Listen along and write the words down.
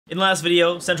In the last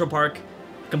video, Central Park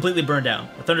completely burned down.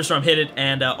 A thunderstorm hit it,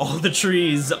 and all the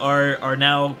trees are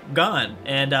now gone.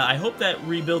 And I hope that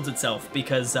rebuilds itself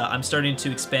because I'm starting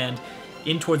to expand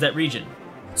in towards that region.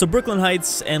 So Brooklyn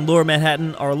Heights and Lower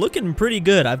Manhattan are looking pretty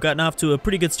good. I've gotten off to a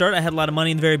pretty good start. I had a lot of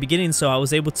money in the very beginning, so I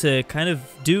was able to kind of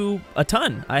do a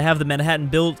ton. I have the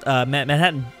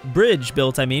Manhattan Bridge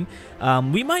built. I mean,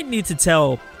 we might need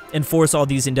to enforce all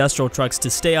these industrial trucks to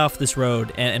stay off this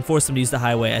road and force them to use the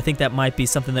highway. I think that might be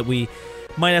something that we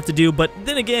might have to do. But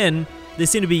then again, they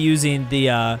seem to be using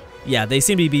the they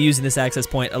seem to be using this access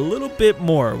point a little bit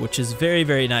more, which is very,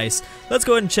 very nice. Let's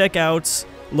go ahead and check out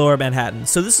Lower Manhattan.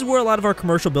 So this is where a lot of our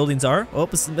commercial buildings are. Oh,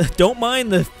 don't mind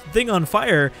the thing on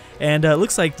fire. And it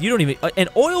looks like you don't even... an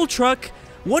oil truck?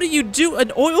 What do you do?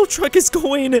 An oil truck is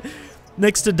going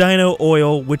next to Dino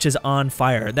Oil, which is on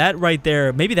fire. That right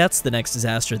there, maybe that's the next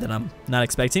disaster that I'm not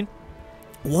expecting.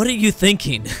 What are you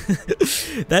thinking?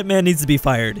 That man needs to be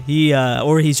fired.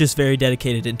 Or he's just very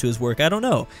dedicated into his work. I don't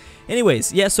know.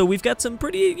 Anyways, yeah, so we've got some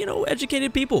pretty,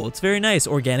 educated people. It's very nice.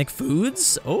 Organic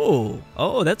foods.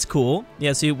 Oh, that's cool.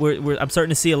 Yeah, so I'm starting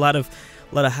to see a lot of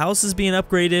houses being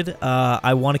upgraded.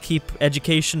 I want to keep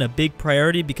education a big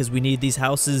priority because we need these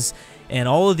houses and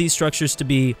all of these structures to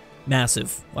be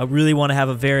massive. I really want to have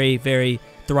a very, very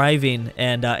thriving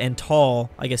and tall,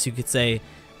 I guess you could say,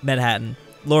 Manhattan.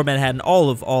 Lower Manhattan, all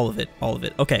of it.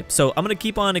 Okay, so I'm gonna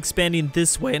keep on expanding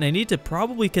this way, and I need to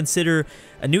probably consider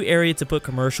a new area to put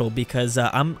commercial because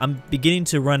I'm beginning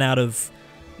to run out of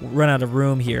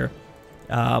room here.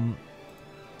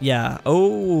 Yeah.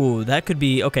 Oh, that could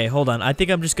be okay. Hold on. I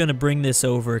think I'm just gonna bring this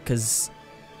over because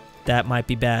that might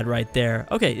be bad right there.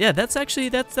 Okay. Yeah, that's actually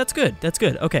that's good. That's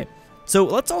good. Okay. So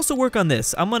let's also work on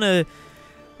this. I'm gonna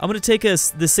take the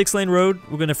 6-lane road.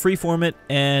 We're gonna freeform it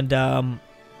and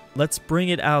let's bring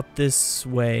it out this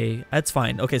way. That's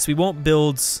fine. Okay, so we won't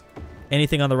build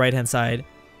anything on the right-hand side.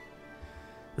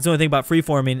 That's the only thing about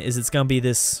freeforming is it's going to be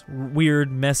this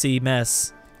weird, messy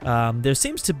mess. There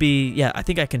seems to be... Yeah, I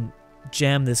think I can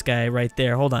jam this guy right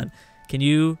there. Hold on. Can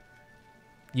you...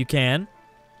 You can.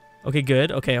 Okay,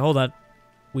 good. Okay, hold on.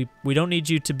 We don't need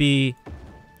you to be...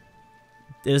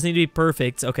 It doesn't need to be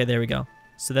perfect. Okay, there we go.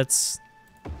 So that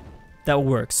will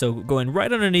work. So going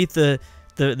right underneath the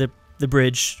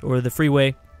bridge or the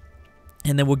freeway,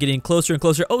 and then we're getting closer and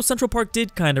closer. Oh, Central Park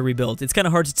did kind of rebuild. It's kind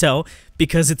of hard to tell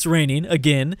because it's raining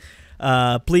again.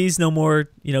 Please no more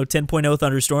 10.0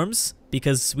 thunderstorms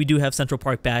because we do have Central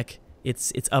Park back.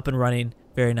 It's up and running.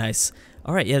 Very nice.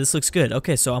 All right, yeah, this looks good.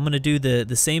 Okay, so I'm gonna do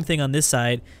the same thing on this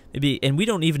side, maybe, and we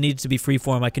don't even need it to be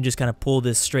freeform. I can just kind of pull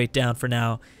this straight down for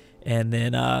now, and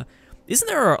then isn't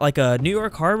there like a New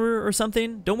York harbor or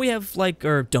something? Don't we have like,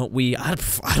 or don't we? I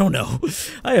don't know.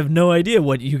 I have no idea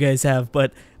what you guys have,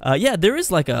 but yeah, there is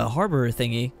like a harbor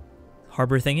thingy,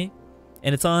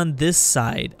 and it's on this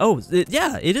side. Oh,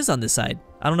 yeah, it is on this side.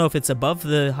 I don't know if it's above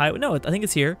the highway. No, I think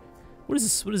it's here. What is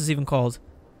this? What is this even called?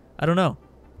 I don't know.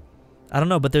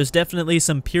 But there's definitely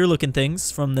some pier-looking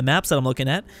things from the maps that I'm looking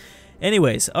at.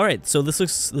 Anyways, all right. So this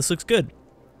looks good.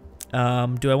 Do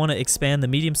I want to expand the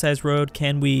medium-sized road?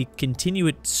 Can we continue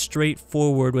it straight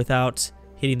forward without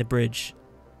hitting the bridge?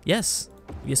 Yes.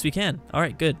 Yes, we can. All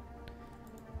right, good.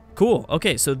 Cool.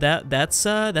 Okay, so that's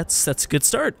a good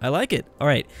start. I like it. All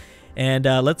right. And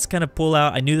let's kind of pull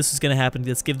out. I knew this was going to happen.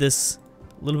 Let's give this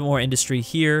a little bit more industry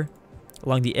here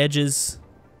along the edges.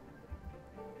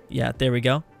 Yeah, there we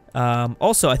go.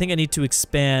 Also, I think I need to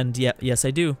expand. Yeah, yes,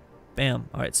 I do. Bam.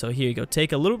 All right, so here you go.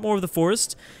 Take a little more of the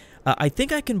forest. I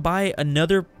think I can buy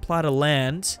another plot of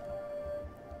land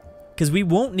because we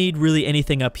won't need really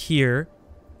anything up here.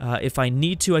 If I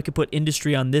need to, I could put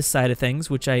industry on this side of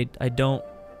things, which I don't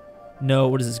know.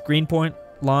 What is this? Greenpoint?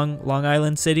 Long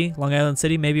Island City? Long Island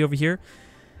City, maybe over here.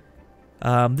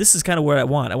 This is kind of where I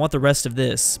want. I want the rest of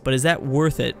this, but is that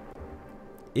worth it?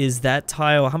 Is that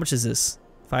tile... How much is this?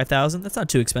 5,000? That's not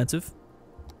too expensive.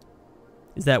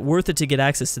 Is that worth it to get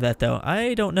access to that, though?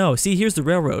 I don't know. See, here's the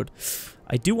railroad.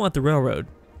 I do want the railroad.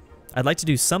 I'd like to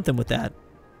do something with that.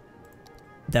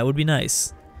 That would be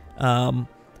nice. I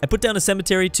put down a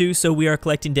cemetery too, so we are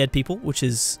collecting dead people, which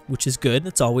is good.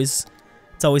 It's always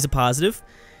a positive.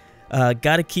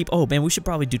 Gotta keep. Oh man, we should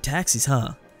probably do taxis,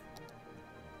 huh?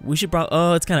 We should probably.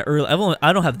 Oh, it's kind of early.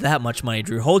 I don't have that much money,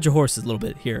 Drew. Hold your horses a little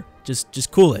bit here.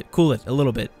 Just cool it a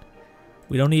little bit.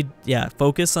 We don't need. Yeah,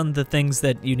 focus on the things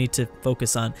that you need to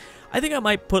focus on. I think I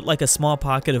might put like a small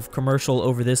pocket of commercial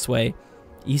over this way.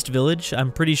 East Village.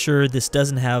 I'm pretty sure this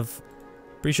doesn't have...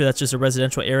 Pretty sure that's just a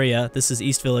residential area. This is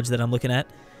East Village that I'm looking at.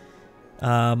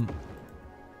 That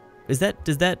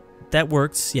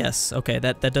works? Yes. Okay,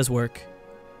 that does work.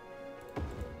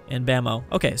 And bammo.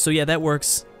 Okay, so yeah, that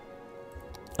works.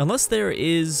 Unless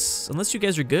you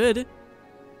guys are good.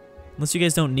 Unless you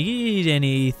guys don't need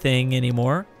anything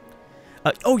anymore.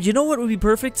 Oh, you know what would be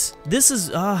perfect? This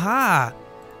is, aha!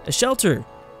 A shelter.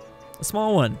 A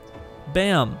small one.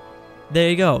 Bam. There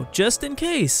you go. Just in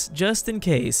case. Just in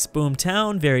case. Boom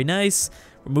town. Very nice.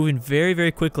 We're moving very,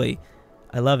 very quickly.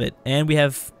 I love it. And we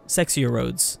have sexier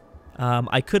roads.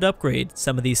 I could upgrade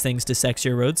some of these things to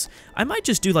sexier roads. I might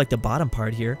just do like the bottom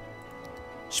part here.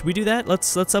 Should we do that?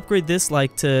 Let's upgrade this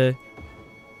like to...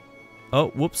 Oh,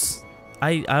 whoops.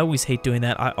 I always hate doing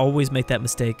that. I always make that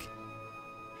mistake.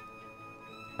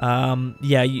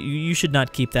 Yeah, you should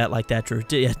not keep that like that, Drew.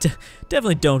 Yeah,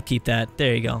 definitely don't keep that.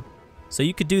 There you go. So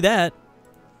you could do that.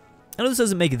 I know this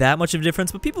doesn't make that much of a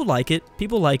difference, but people like it.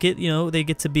 People like it. You know, they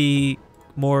get to be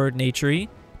more naturey.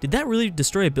 Did that really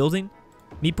destroy a building?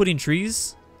 Me putting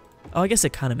trees? Oh, I guess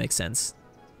it kind of makes sense.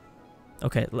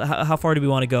 Okay, how far do we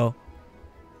want to go?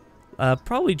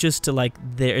 Probably just to like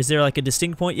there. Is there like a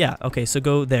distinct point? Yeah, okay, so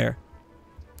go there.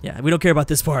 Yeah, we don't care about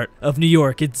this part of New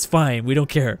York. It's fine. We don't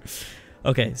care.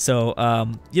 Okay, so,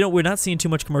 you know, we're not seeing too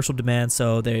much commercial demand,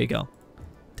 so there you go.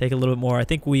 Take a little bit more. I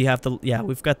think we have to, yeah,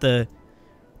 we've got the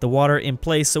water in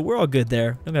place, so we're all good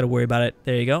there. Don't got to worry about it.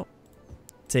 There you go.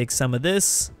 Take some of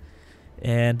this,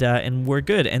 and we're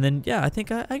good. And then, yeah, I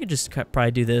think I could just probably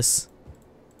do this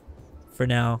for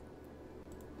now.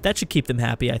 That should keep them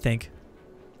happy, I think.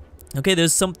 Okay,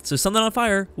 there's something on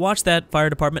fire. Watch that, fire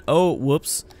department. Oh,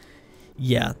 whoops.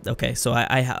 Yeah, okay, so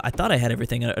I thought I had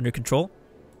everything under control.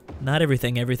 Not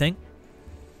everything.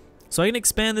 So I can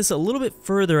expand this a little bit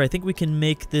further. I think we can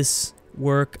make this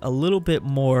work a little bit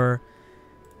more,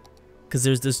 because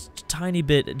there's this tiny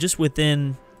bit just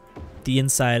within the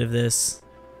inside of this.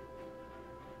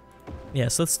 Yeah,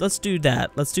 so let's do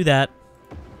that. Let's do that.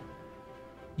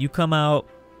 You come out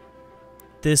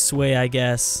this way, I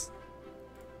guess.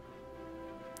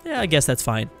 Yeah, I guess that's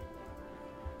fine.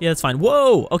 Yeah, that's fine.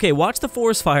 Whoa! Okay, watch the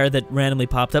forest fire that randomly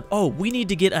popped up. Oh, we need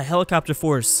to get a helicopter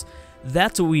force.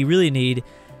 That's what we really need,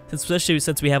 especially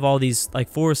since we have all these like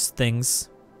forest things.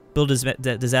 Build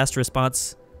a disaster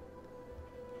response.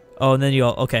 Oh, and then you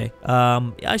all, okay.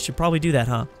 I should probably do that,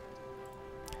 huh?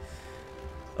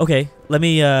 Okay, let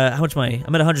me, how much money?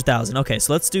 I'm at 100,000. Okay,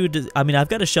 so let's do, I mean, I've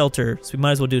got a shelter, so we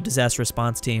might as well do a disaster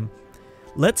response team.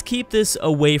 Let's keep this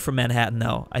away from Manhattan,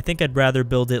 though. I think I'd rather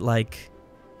build it like...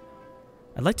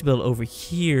 I'd like to build over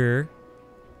here.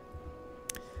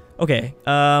 Okay,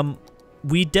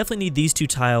 we definitely need these two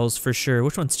tiles for sure.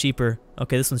 Which one's cheaper?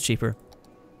 Okay, this one's cheaper.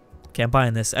 Okay, I'm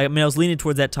buying this. I mean, I was leaning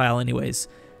towards that tile anyways.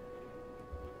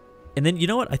 And then, you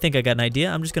know what? I think I got an idea.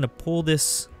 I'm just going to pull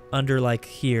this under, like,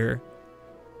 here.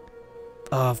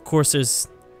 Oh, of course there's...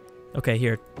 Okay,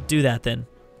 here. Do that, then.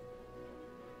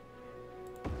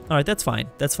 Alright, that's fine.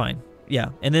 That's fine. Yeah,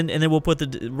 and then we'll put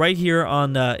the... Right here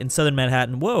on, in southern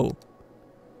Manhattan. Whoa!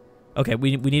 Okay,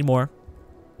 we need more.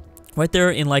 Right there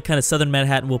in, like, kind of southern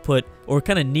Manhattan, we'll put... Or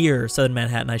kind of near southern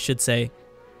Manhattan, I should say.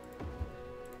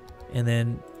 And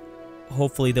then...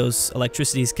 Hopefully those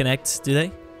electricities connect. Do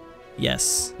they?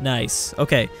 Yes. Nice.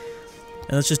 Okay.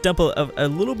 And let's just dump a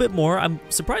little bit more. I'm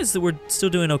surprised that we're still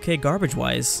doing okay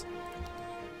garbage-wise.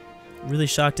 Really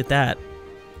shocked at that.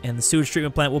 And the sewage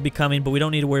treatment plant will be coming, but we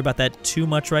don't need to worry about that too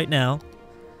much right now.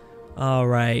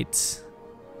 Alright.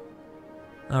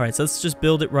 Alright, so let's just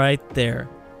build it right there.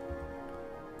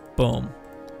 Boom.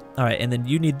 Alright, and then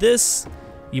you need this.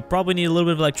 You probably need a little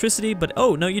bit of electricity, but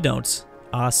oh, no you don't.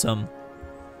 Awesome.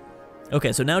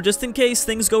 Okay, so now just in case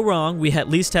things go wrong, we at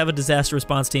least have a disaster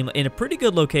response team in a pretty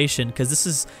good location, because this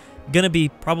is going to be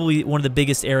probably one of the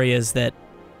biggest areas that...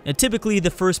 And typically,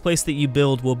 the first place that you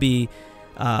build will be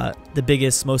the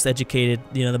biggest, most educated,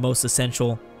 you know, the most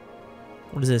essential.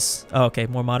 What is this? Oh, okay,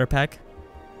 more modder pack.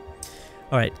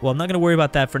 All right, well, I'm not going to worry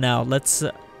about that for now. Let's...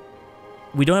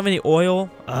 we don't have any oil.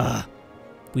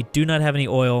 We do not have any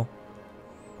oil.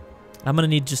 I'm going to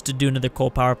need just to do another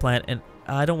coal power plant, and...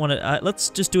 I don't want to... let's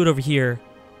just do it over here.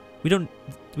 We don't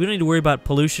need to worry about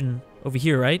pollution over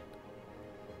here, right?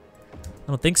 I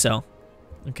don't think so.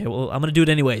 Okay, well, I'm gonna do it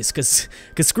anyways, cause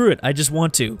screw it. I just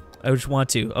want to.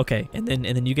 Okay, and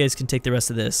then you guys can take the rest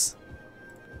of this.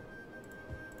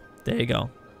 There you go.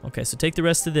 Okay, so take the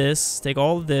rest of this. Take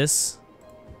all of this.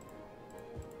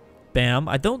 Bam.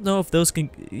 I don't know if those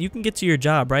can... You can get to your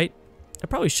job, right? I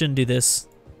probably shouldn't do this.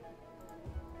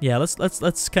 Yeah,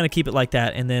 let's kind of keep it like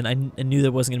that, and then I knew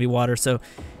there wasn't gonna be water, so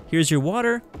here's your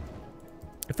water.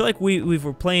 I feel like we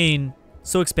were playing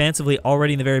so expansively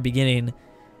already in the very beginning,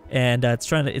 and it's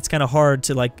kind of hard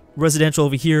to like residential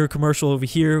over here, commercial over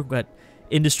here, we've got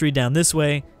industry down this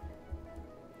way.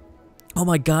 Oh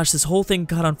my gosh, this whole thing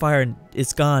caught on fire and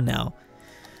it's gone now.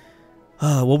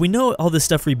 Well, we know all this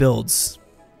stuff rebuilds.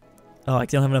 Oh, I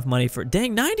don't have enough money for...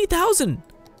 Dang, 90,000!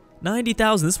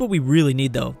 90,000. This is what we really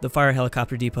need, though. The fire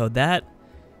helicopter depot. That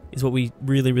is what we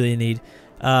really, really need.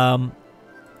 Okay,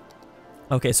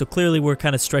 so clearly we're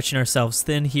kind of stretching ourselves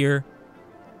thin here.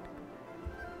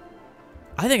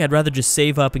 I think I'd rather just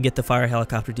save up and get the fire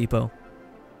helicopter depot.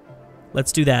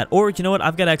 Let's do that. Or, you know what?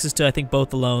 I've got access to, I think, both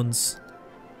the loans.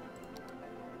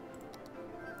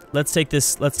 Let's take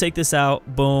this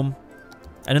out. Boom.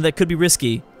 I know that could be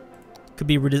risky. Could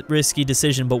be a risky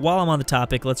decision, but while I'm on the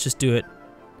topic, let's just do it.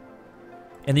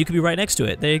 And you could be right next to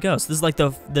it. There you go. So this is like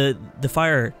the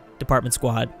fire department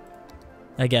squad,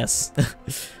 I guess.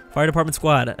 Fire department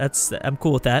squad. I'm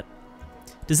cool with that.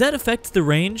 Does that affect the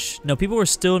range? No, people are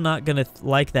still not gonna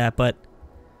like that, but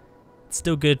it's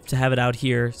still good to have it out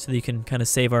here so that you can kind of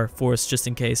save our forest just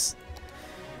in case.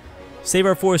 Save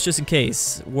our forest just in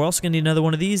case. We're also gonna need another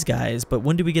one of these guys, but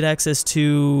when do we get access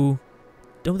to...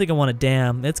 Don't think I want a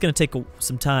dam. That's gonna take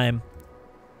some time.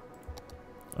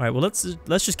 All right, well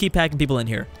let's just keep packing people in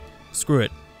here. Screw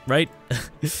it, right?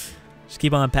 Just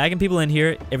keep on packing people in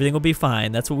here. Everything will be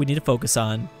fine. That's what we need to focus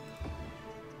on.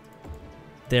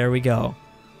 There we go.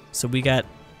 So we're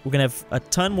gonna have a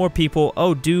ton more people.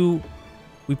 Oh,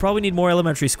 we probably need more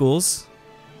elementary schools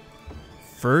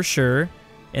for sure,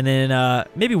 and then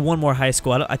maybe one more high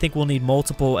school. I think we'll need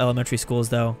multiple elementary schools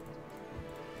though. All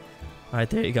right,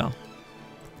 there you go.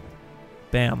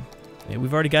 Bam. Yeah,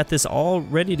 we've already got this all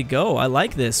ready to go. I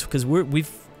like this because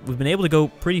we've been able to go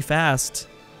pretty fast.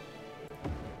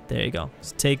 There you go.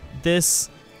 Let's take this,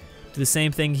 do the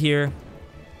same thing here,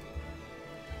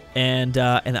 and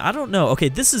I don't know. Okay,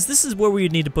 this is where we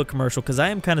need to put commercial because I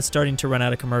am kind of starting to run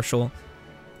out of commercial.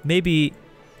 Maybe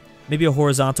a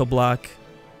horizontal block.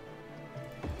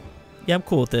 Yeah, I'm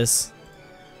cool with this.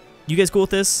 You guys cool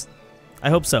with this? I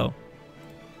hope so.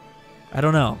 I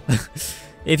don't know.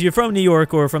 If you're from New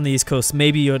York or from the East Coast,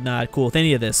 maybe you're not cool with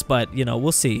any of this, but you know,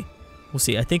 we'll see. We'll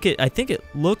see. I think it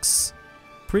looks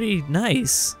pretty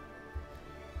nice.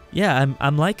 Yeah,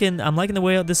 I'm liking the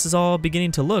way this is all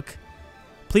beginning to look.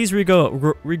 Please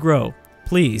regrow.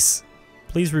 Please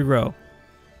regrow.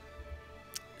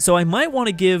 So I might want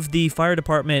to give the fire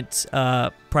department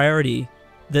priority,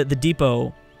 the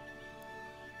depot,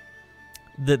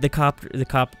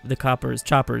 the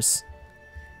choppers.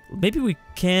 Maybe we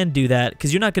can do that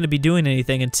because you're not going to be doing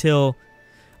anything until...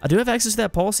 do I have access to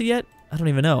that policy yet? I don't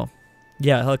even know.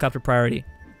 Yeah, helicopter priority.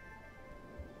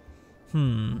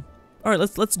 All right,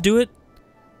 let's do it,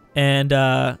 and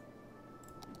well,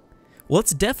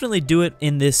 let's definitely do it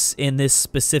in this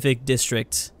specific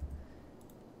district.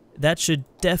 That should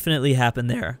definitely happen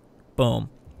there. Boom.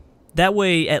 That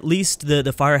way, at least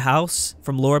the firehouse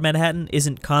from Lower Manhattan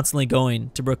isn't constantly going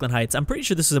to Brooklyn Heights. I'm pretty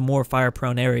sure this is a more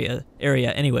fire-prone area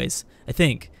anyways, I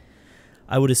think.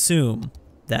 I would assume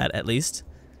that, at least.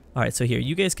 Alright, so here,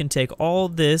 you guys can take all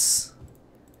this.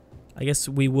 I guess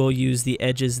we will use the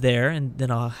edges there, and then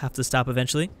I'll have to stop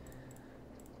eventually.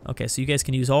 Okay, so you guys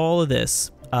can use all of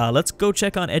this. Let's go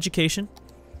check on education.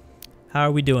 How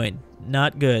are we doing?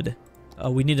 Not good.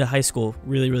 We need a high school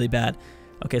really, really bad.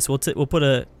 Okay, so I'll put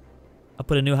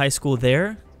a new high school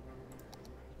there,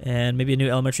 and maybe a new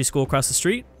elementary school across the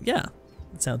street. Yeah,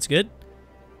 that sounds good.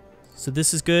 So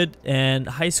this is good, and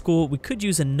high school, we could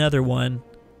use another one.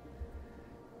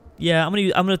 Yeah, I'm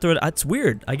gonna throw it. It's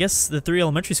weird. I guess the 3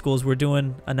 elementary schools were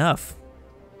doing enough.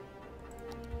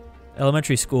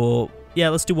 Elementary school. Yeah,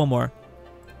 let's do one more.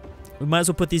 We might as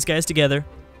well put these guys together.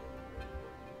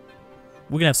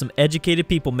 We're gonna have some educated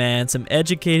people, man. Some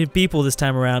educated people this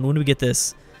time around. When do we get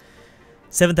this?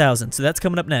 7,000. So that's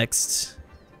coming up next,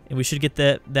 and we should get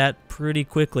that pretty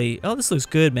quickly. Oh, this looks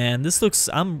good, man. This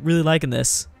looks. I'm really liking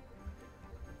this.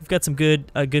 We've got some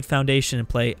good foundation in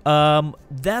play.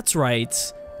 That's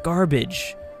right.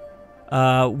 Garbage.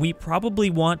 We probably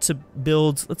want to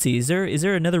build. Let's see. Is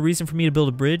there another reason for me to build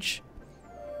a bridge?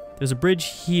 There's a bridge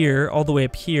here, all the way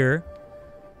up here.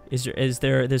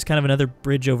 There's kind of another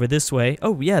bridge over this way.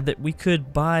 Oh yeah, that we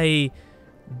could buy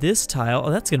this tile. Oh,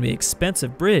 that's gonna be an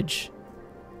expensive bridge.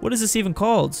 What is this even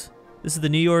called? This is the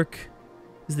New York.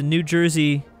 This is the New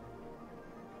Jersey.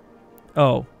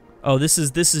 Oh, this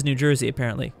is New Jersey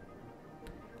apparently.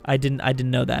 I didn't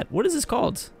know that. What is this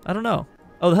called? I don't know.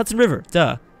 Oh, the Hudson River.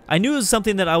 Duh. I knew it was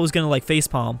something that I was gonna like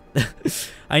facepalm.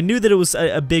 I knew that it was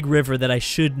a big river that I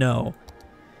should know,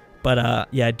 but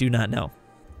yeah, I do not know.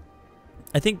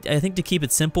 I think to keep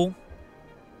it simple.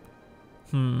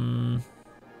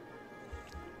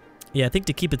 Yeah, I think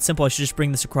to keep it simple, I should just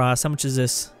bring this across. How much is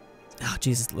this? Oh,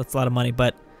 Jesus, that's a lot of money,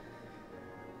 but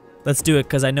let's do it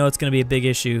because I know it's going to be a big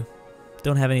issue.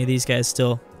 Don't have any of these guys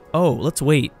still. Oh, let's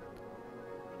wait.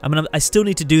 I still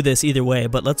need to do this either way,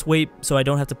 but let's wait so I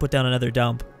don't have to put down another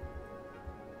dump.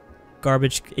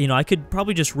 Garbage, you know, I could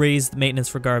probably just raise the maintenance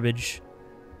for garbage.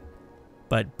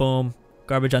 But boom,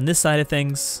 garbage on this side of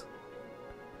things.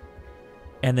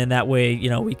 And then that way, you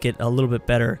know, we get a little bit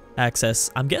better access.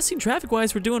 I'm guessing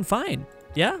traffic-wise we're doing fine.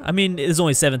 Yeah, I mean, there's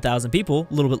only 7,000 people,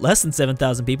 a little bit less than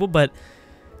 7,000 people, but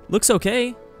looks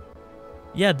okay.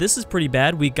 Yeah, this is pretty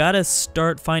bad. We gotta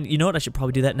start finding, you know what, I should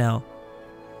probably do that now.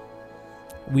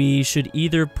 We should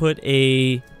either put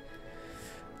a,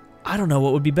 I don't know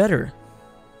what would be better.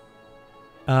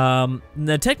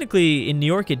 Now technically in New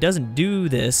York it doesn't do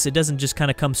this. It doesn't just kind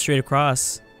of come straight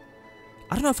across.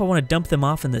 I don't know if I want to dump them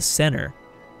off in the center.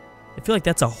 I feel like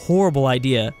that's a horrible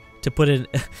idea to put in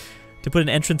to put an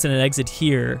entrance and an exit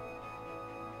here.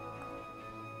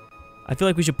 I feel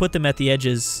like we should put them at the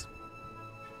edges.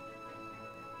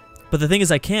 But the thing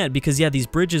is I can't because yeah, these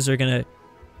bridges are going to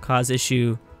cause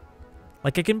issue.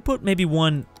 Like I can put maybe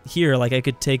one here, like I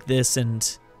could take this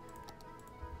and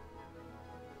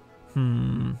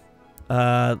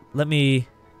let me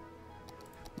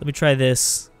try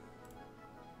this.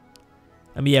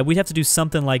 I mean, yeah, we'd have to do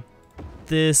something like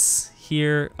this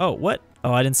here. Oh, what?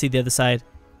 Oh, I didn't see the other side.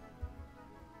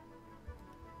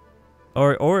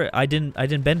 Or I didn't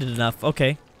bend it enough.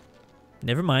 Okay.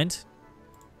 Never mind.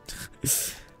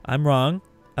 I'm wrong.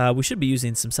 We should be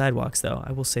using some sidewalks though.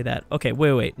 I will say that. Okay,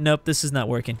 wait. Nope, this is not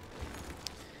working.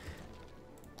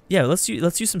 Yeah, let's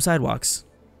use some sidewalks.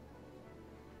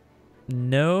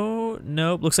 No,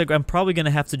 nope. Looks like I'm probably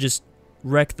gonna have to just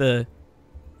wreck the.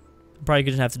 I'm probably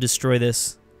gonna have to destroy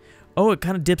this. Oh, it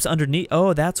kind of dips underneath.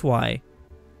 Oh, that's why.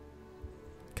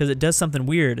 Because it does something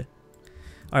weird.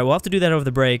 All right, we'll have to do that over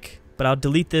the break. But I'll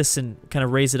delete this and kind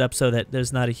of raise it up so that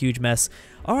there's not a huge mess.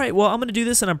 All right, well, I'm gonna do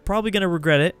this and I'm probably gonna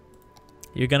regret it.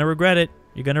 You're gonna regret it.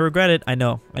 You're gonna regret it. I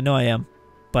know I am.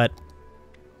 But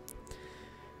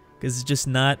because it's just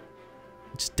not.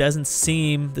 It just doesn't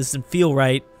seem. This doesn't feel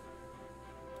right.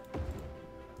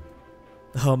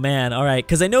 Oh man, alright,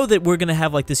 because I know that we're going to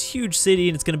have like this huge city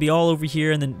and it's going to be all over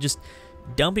here and then just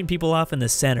dumping people off in the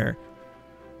center.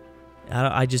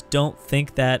 I just don't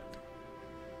think that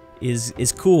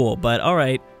is cool, but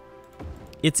alright.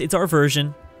 It's our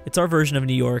version. It's our version of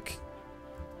New York.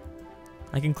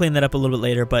 I can clean that up a little bit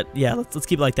later, but yeah, let's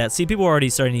keep it like that. See, people are already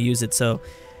starting to use it, so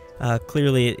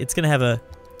clearly it's going to have a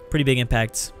pretty big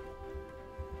impact.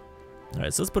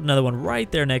 Alright, so let's put another one right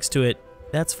there next to it.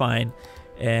 That's fine.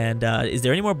 And is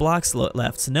there any more blocks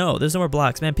left? No, there's no more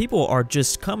blocks. Man, people are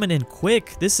just coming in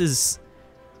quick. This is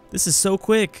so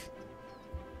quick.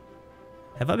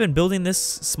 Have I been building this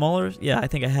smaller? Yeah, I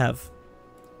think I have.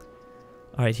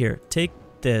 All right, here. Take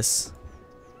this.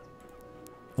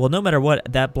 Well, no matter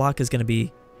what, that block is going to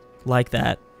be like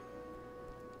that.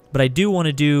 But I do want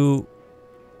to do...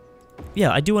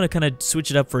 Yeah, I do want to kind of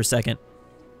switch it up for a second.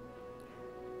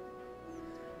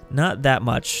 Not that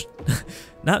much.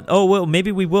 Not. Oh well,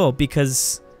 maybe we will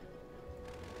because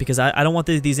I don't want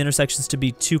these intersections to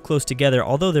be too close together.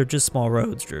 Although they're just small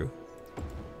roads, Drew.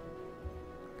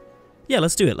 Yeah,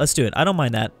 let's do it. Let's do it. I don't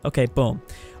mind that. Okay, boom.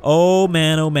 Oh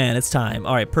man, it's time.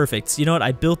 All right, perfect. You know what?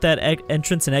 I built that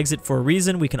entrance and exit for a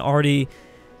reason. We can already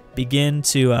begin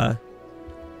to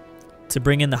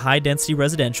bring in the high density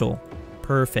residential.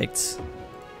 Perfect.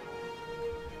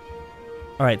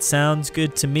 All right, sounds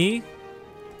good to me.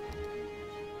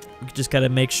 We just gotta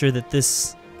make sure that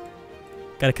this...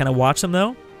 Gotta kind of watch them,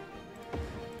 though.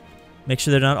 Make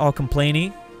sure they're not all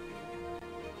complainy.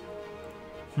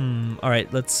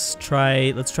 Alright, let's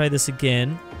try this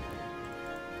again.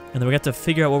 And then we got to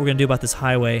figure out what we're gonna do about this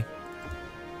highway.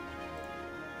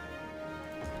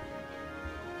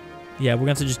 Yeah, we're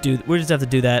gonna have to just do... We just have to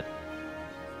do that.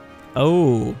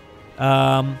 Oh.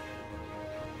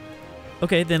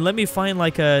 Okay, then let me find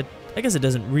like a... I guess it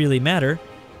doesn't really matter.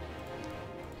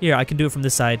 Here, I can do it from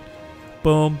this side.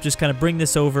 Boom, just kind of bring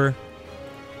this over.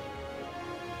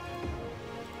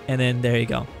 And then there you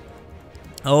go.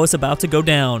 Oh, it's about to go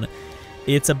down.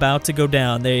 It's about to go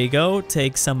down. There you go.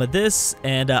 Take some of this.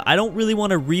 And I don't really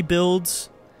want to rebuild.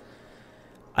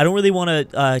 I don't really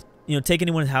want to, you know, take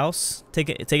anyone's house.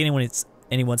 Take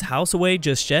anyone's house away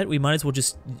just yet. We might as well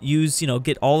just use, you know,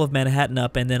 get all of Manhattan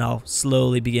up. And then I'll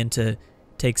slowly begin to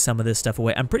take some of this stuff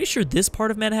away. I'm pretty sure this part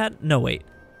of Manhattan... No, wait.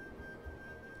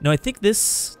 No, I think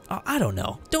this... I don't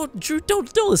know. Drew,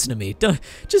 don't listen to me.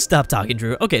 Just stop talking,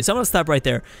 Drew. Okay, so I'm going to stop right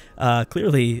there.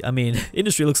 Clearly, I mean,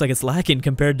 industry looks like it's lacking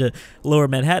compared to lower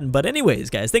Manhattan. But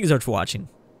anyways, guys, thank you so much for watching.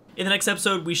 In the next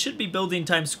episode, we should be building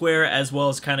Times Square as well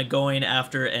as kind of going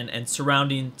after and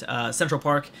surrounding Central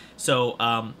Park.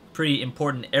 So, pretty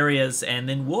important areas. And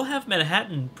then we'll have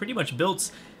Manhattan pretty much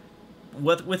built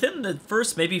within the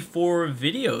first maybe 4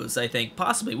 videos, I think.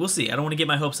 Possibly. We'll see. I don't want to get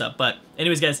my hopes up. But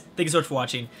anyways, guys, thank you so much for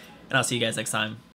watching, and I'll see you guys next time.